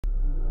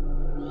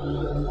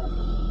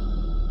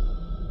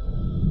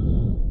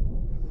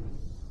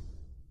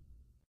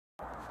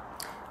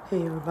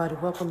Hey everybody,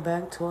 welcome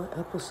back to an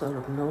episode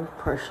of No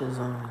Pressure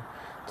Zone.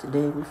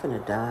 Today we're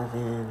finna dive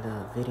in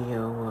the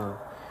video of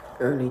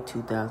early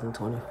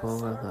 2024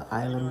 of the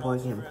island boy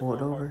getting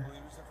pulled over.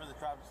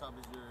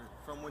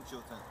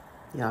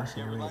 Y'all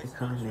should read the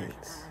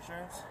comments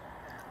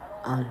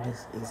on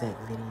this exact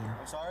video.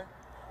 I'm sorry?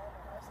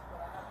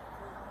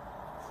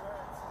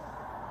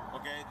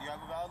 Okay, do you have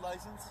a valid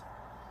license?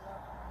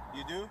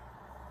 You do?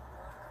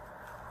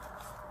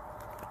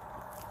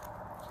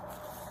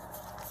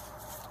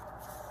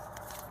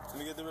 Let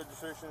me get the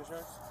registration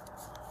insurance.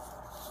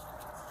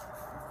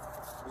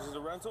 This is a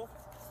rental?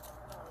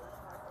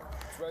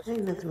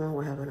 Ain't nothing wrong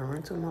with having a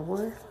rental, my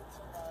boy.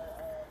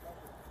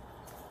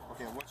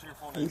 Okay, what's your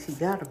full At name? least he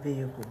got a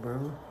vehicle,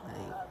 bro.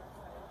 Like,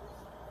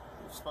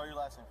 spell your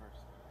last name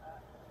first.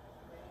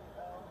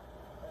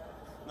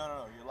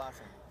 No, your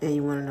last name. and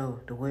you wanna know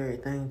the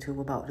weird thing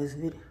too about this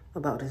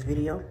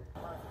video?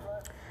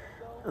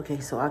 Okay,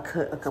 so I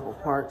cut a couple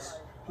parts,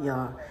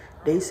 y'all.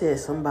 They said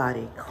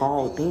somebody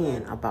called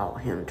in about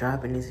him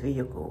driving this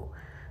vehicle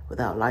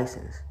without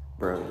license.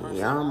 Bro,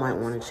 y'all might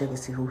want to check and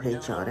see who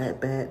hates y'all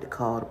that bad to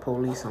call the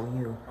police on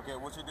you. Okay,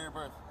 what's your date of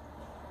birth?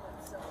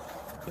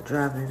 For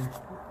driving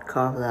a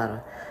car without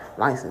a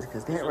license.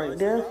 Because that right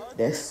there,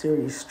 that's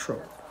serious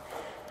trouble.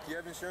 Do you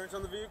have insurance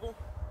on the vehicle?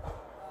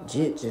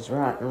 Jit just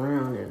riding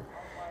around and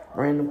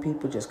random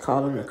people just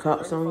calling the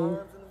cops on you.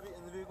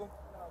 In the vehicle?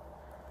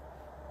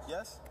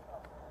 Yes?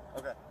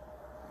 Okay.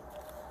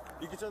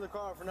 You can turn the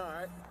car off for now,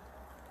 alright?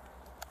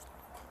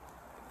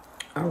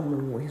 I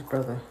remember when his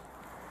brother,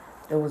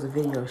 there was a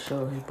video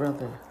showing his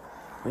brother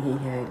when he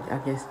had, I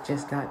guess,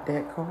 just got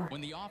that car.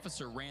 When the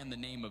officer ran the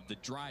name of the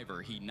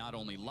driver, he not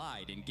only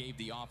lied and gave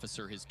the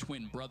officer his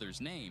twin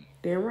brother's name.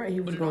 Damn right he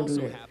was going to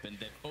do that. Happened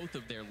that both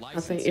of their I think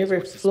licenses every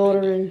were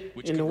Florida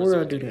suspended, in the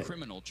world do that.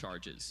 Criminal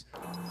charges.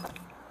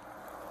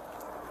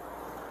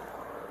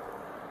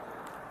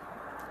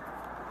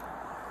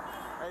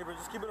 Hey, but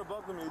just keep it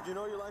above me. Did you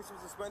know your license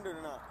is suspended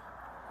or not?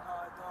 No,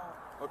 I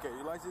don't. Okay,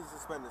 your license is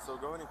suspended, so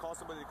go ahead and call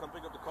somebody to come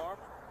pick up the car.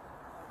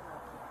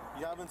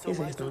 You have until He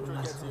said my his tow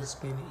truck gets here.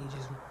 suspended. He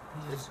just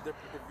If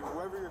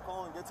whoever you're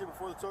calling gets here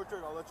before the tow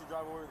truck, I'll let you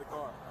drive over to the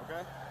car,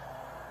 okay?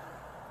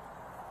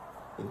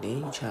 And then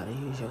you try to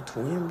use your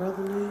twin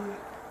brother name.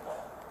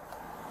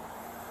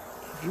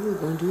 If you were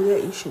gonna do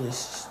that,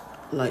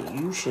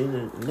 you should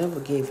have never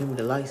gave him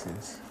the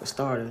license, for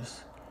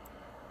starters.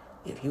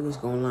 If you was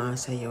gonna lie and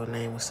say your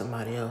name was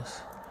somebody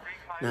else.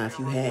 Now, if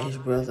you had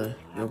your brother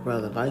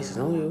license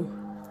on you,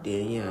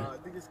 then yeah. I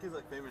think his kid's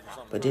like famous or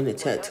something. But then the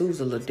tattoos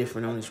a little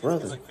different on his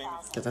brother.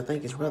 Because I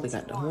think his brother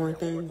got the horn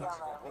thing. I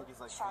think he's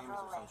like famous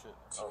or some shit.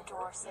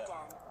 Two-door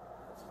sedan.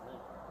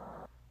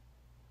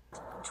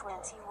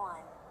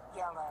 21,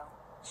 yellow,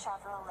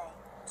 Chevrolet,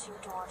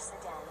 two-door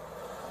sedan.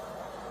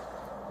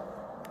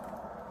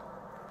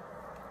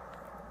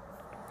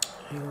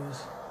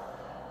 Here's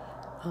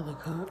other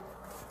cop.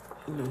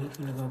 You know he's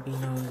gonna go be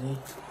nosy.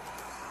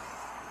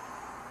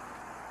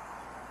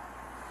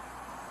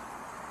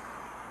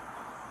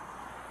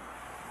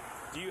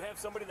 Do you have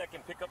somebody that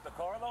can pick up the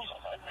car, though?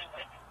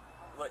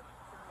 Like,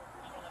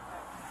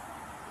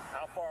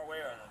 how far away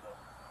are they, though?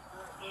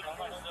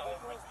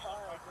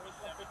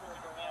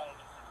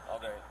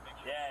 Okay.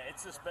 Yeah,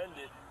 it's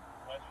suspended.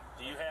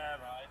 Do you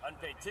have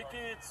unpaid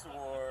tickets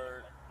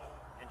or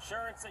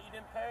insurance that you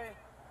didn't pay?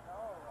 No,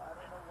 I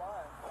don't know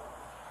why.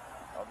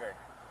 Okay.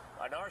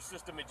 On our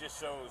system, it just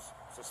shows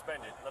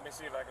suspended. Let me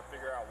see if I can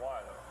figure out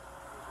why, though.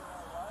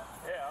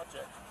 Yeah, I'll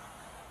check.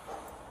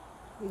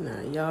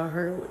 Nah, y'all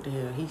heard what the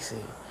hell he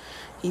said.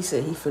 He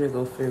said he finna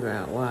go figure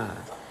out why.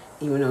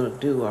 Even though the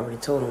dude already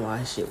told him why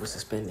his shit was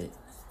suspended.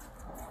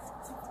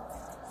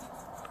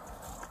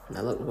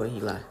 Now look the way he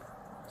lied.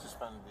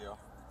 Suspended deal.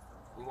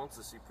 He wants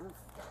to see proof.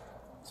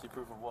 See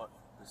proof of what?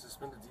 The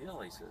suspended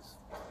DL, he says.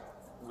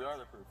 We are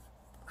the proof.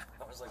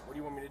 I was like, what do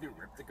you want me to do?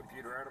 Rip the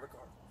computer out of the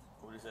car?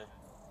 What do you say?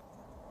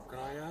 Can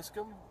I ask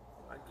him?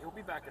 He'll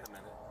be back in a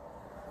minute.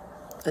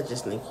 I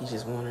just think he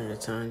just wanted a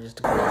time just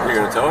to... You're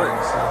gonna tow it?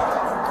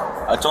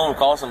 I told him to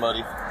call somebody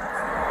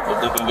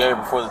if they can get it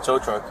before the tow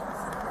truck.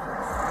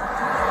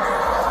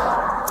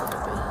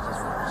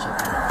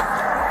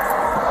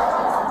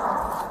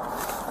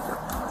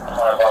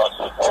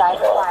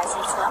 Driver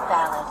license not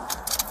valid.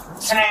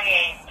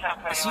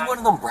 Is he one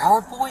of them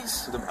Broward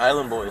boys? The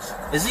Island Boys.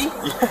 Is he?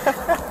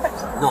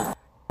 Yeah. No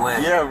way.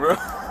 Yeah, bro. I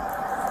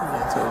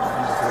told you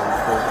he just wanted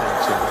to go over that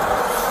chick.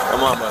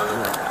 Come on, brother.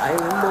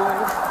 Island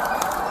boys.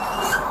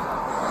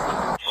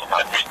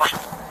 But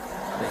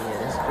yeah,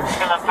 that's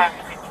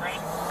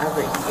great. I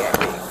bet he got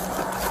it.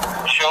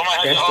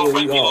 That's the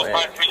way you all at.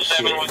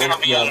 Shit, both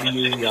of y'all be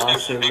using y'all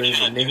siblings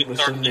and nigga with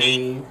some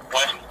name.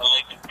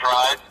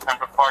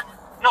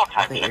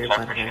 I think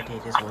everybody done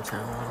did this one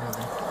time or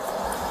another.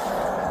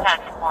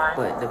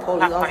 But the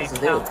police officers,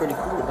 they were pretty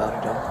cool about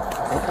it though.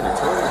 They kinda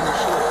told him his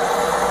shit.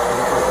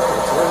 They could've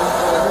told him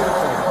for a little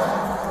thing.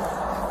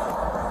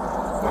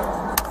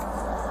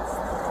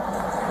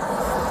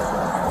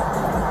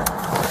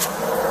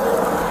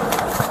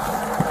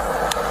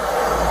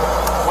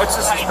 What's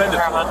the suspended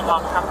for?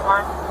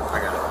 I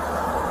got it.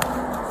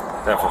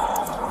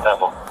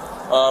 Temple.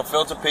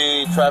 Failed to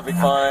pay traffic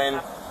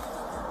fine.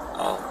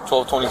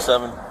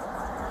 1227. It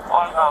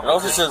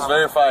also says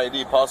verify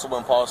ID, possible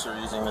imposter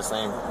using this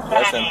name.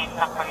 That's him.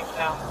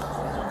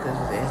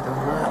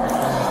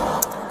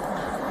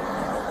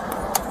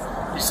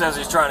 He says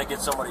he's trying to get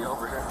somebody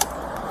over here.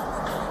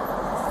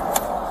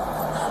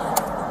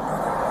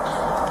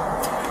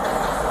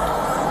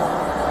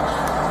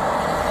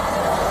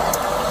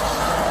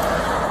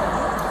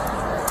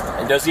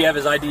 And does he have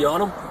his ID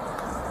on him?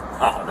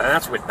 Oh,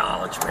 that's with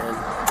knowledge, man.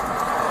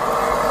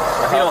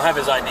 If he don't have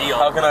his ID on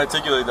How him, can I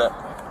articulate that?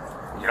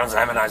 he doesn't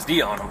have an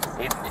ID on him.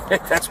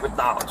 That's with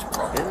knowledge,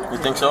 bro. You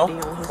think so?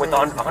 With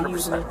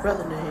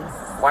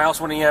 100%. Why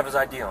else wouldn't he have his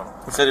ID on him?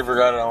 He said he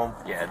forgot it at home.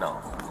 Yeah,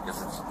 no.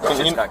 Because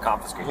it's just got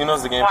confiscated. He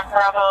knows the game. 1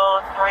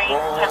 Bravo 3,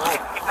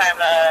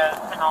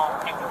 1065, signal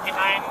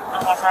 259,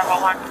 1 Bravo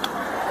 1.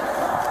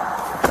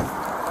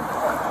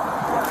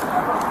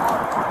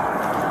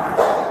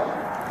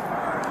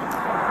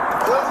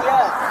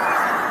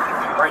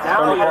 Right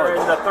now, you're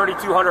in the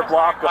 3200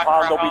 block of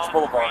Hondo Beach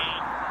Boulevard.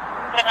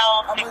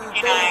 I'm in the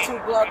 32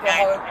 block of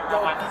Hondo Beach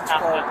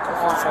Boulevard.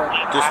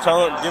 Just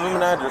tell him, give him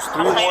an address,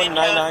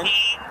 3199.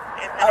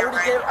 I already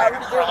gave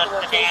the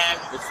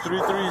location. It's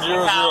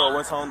 3300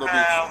 West Hondo Beach.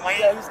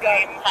 Yeah, he's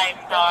got it.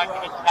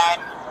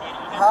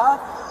 Huh?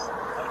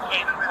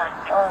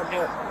 No.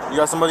 You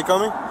got somebody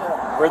coming?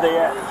 Yeah. Where they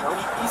at?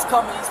 He's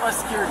coming. He's my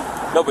security.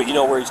 No, but you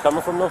know where he's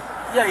coming from, though?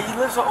 Yeah, he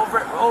lives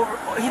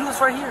he lives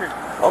right here.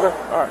 Okay,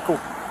 alright, cool.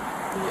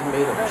 He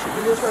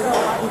lives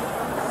right here.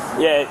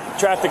 Yeah,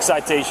 traffic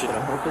citation.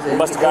 He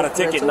must have got a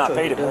ticket and not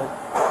paid it.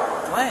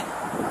 When?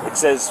 It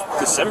says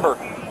December.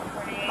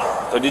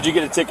 So did you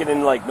get a ticket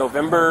in like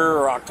November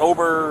or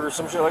October or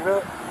some shit like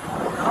that?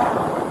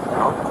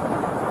 No.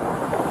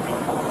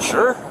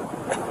 Sure?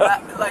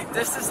 Like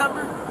this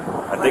December?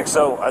 I think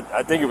so.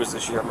 I think it was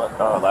this year,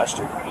 last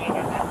year.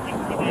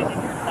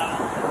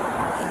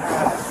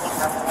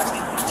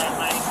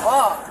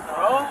 Oh,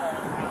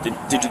 bro.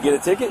 Did you get a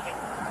ticket?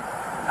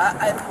 Not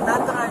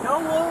that I know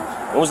of.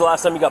 When was the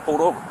last time you got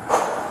pulled over?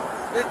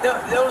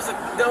 There was a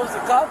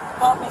cop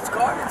Palm Beach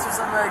Gardens or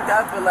something like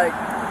that, but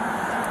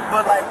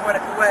when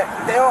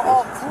they were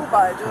all cool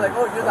by it, they're like,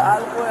 oh, you're the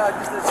island boy, I'll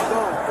just let you go.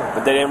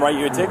 But they didn't write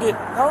you a ticket?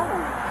 No.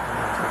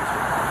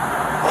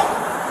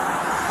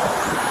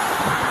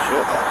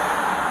 Shit.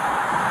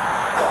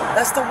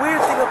 That's the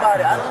weird thing about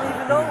it. I don't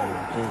even know.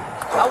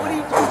 I wouldn't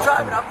even be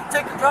driving. I'm the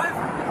ticket driver.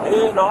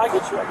 Yeah, no, I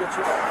get you.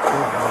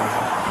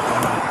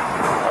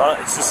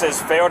 It just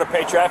says fail to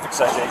pay traffic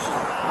citation.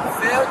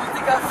 Fail? You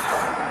think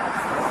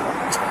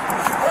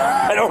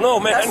I don't know,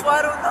 man. That's why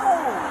I don't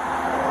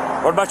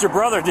know. What about your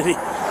brother? Did he?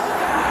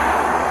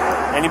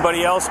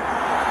 Anybody else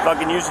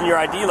fucking using your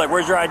ID? Like,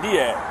 where's your ID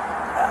at?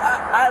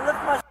 I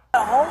left my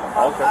at home.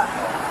 Okay.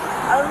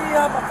 I don't even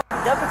have my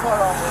debit card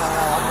on me right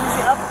now. I'm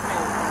using Apple Pay.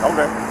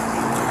 Okay.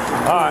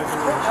 Alright.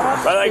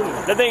 But like,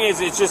 the thing is,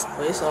 it's just,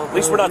 at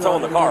least we're not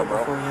towing the car, bro.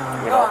 You No,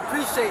 know? I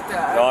appreciate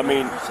that. No, I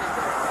mean,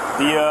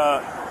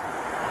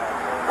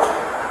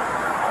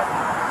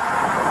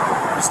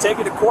 just take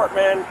it to court,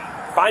 man.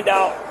 Find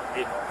out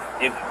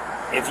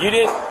if you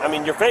didn't, I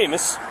mean, you're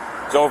famous,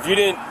 so if you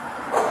didn't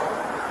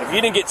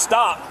get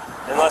stopped,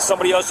 unless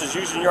somebody else is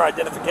using your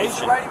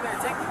identification,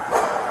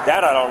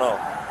 that I don't know.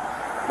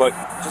 But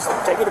just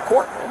take it to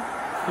court, man.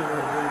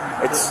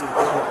 It's,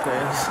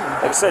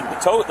 like I said,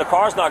 the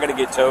car's not going to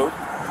get towed.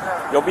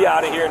 You'll be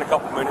out of here in a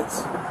couple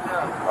minutes.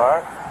 All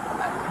right?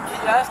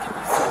 Can you ask him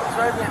if he's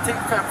writing me a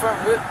ticket for front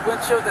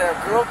windshield that a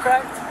girl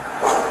cracked?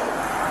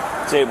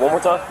 Say it one more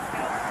time.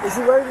 Is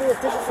he writing me a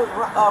ticket for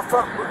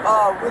front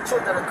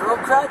windshield that a girl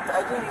cracked?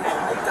 I didn't even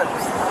make that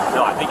mistake.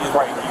 No, I think he's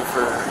writing you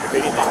for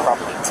evading the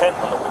proper intent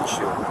on the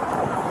windshield.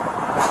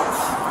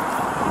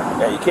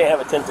 Yeah, you can't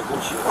have a tinted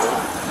windshield, man.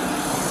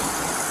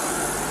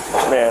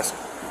 Let me ask.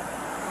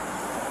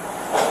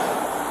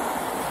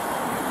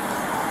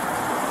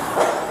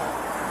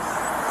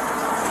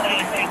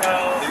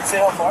 Did he say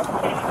how far?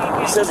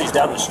 He says he's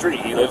down the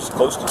street. He lives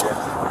close to you.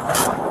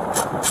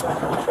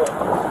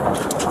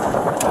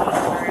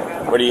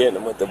 What are you hitting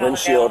him with? The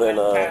windshield and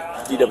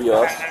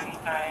DWS?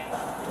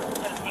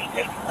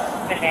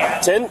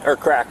 Tin or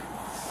crack?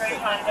 Great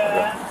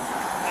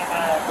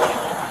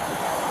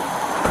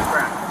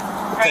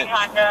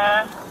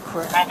Honda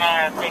and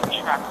a big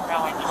truck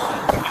going.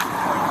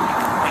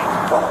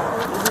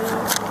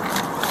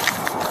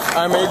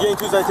 Alright, man, you're getting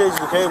 2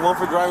 citations, okay? One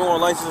for driving while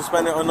license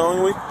suspended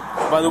unknowingly.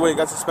 By the way,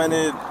 got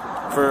suspended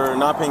for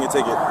not paying a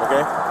ticket,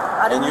 okay?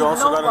 And you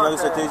also got another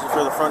citation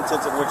for the front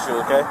tinted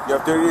windshield, okay? You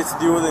have 30 days to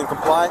deal with it and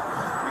comply.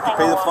 You can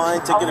pay the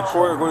fine, take it to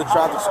court, or go to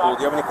traffic school.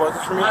 Do you have any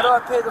questions for me? How do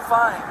I pay the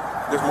fine?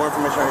 There's more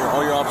information on here.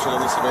 All your options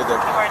are listed right there.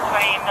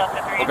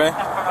 Okay?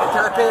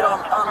 Can I pay it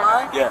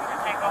online? Yeah.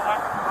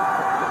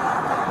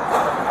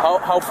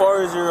 How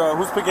far is your,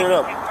 who's picking it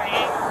up?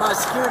 My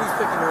security's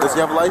picking it up. Does he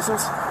have a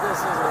license? This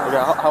is it.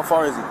 Okay, how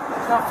far is he?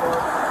 Not far.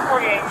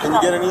 Can you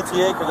get an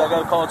ETA? Because I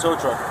got to call a tow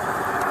truck.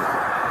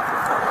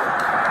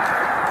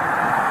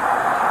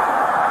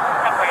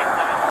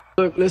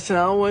 Look, listen,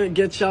 I don't want to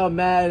get y'all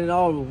mad and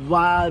all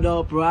riled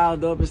up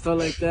and stuff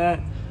like that.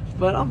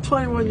 But I'm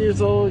 21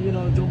 years old, you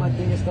know, doing my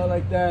thing and stuff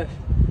like that.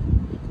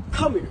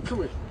 Come here.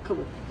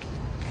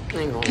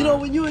 You know,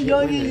 when you were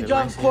young and you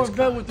drive a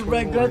Corvette with the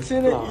red guts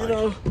in it, you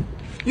know,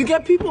 you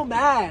get people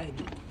mad.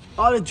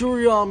 All the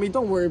jewelry on me,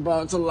 don't worry about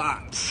it, it's a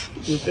lot.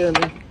 You feel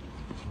me?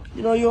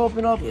 You know, you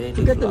open up,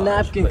 forget the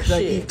napkin because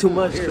I eat too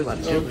much.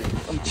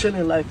 I'm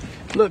chilling like,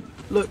 look.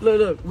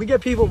 We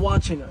get people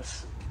watching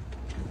us.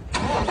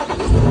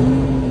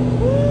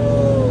 Ooh,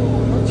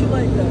 don't you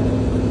like that?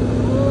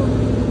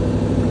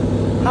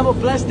 Ooh. Have a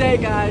blessed day,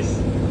 guys.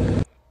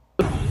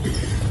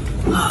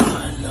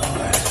 Oh,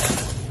 Lord.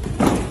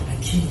 I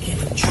keep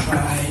getting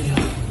tried.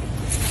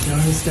 You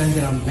understand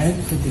that I'm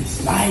meant for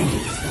this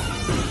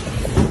life.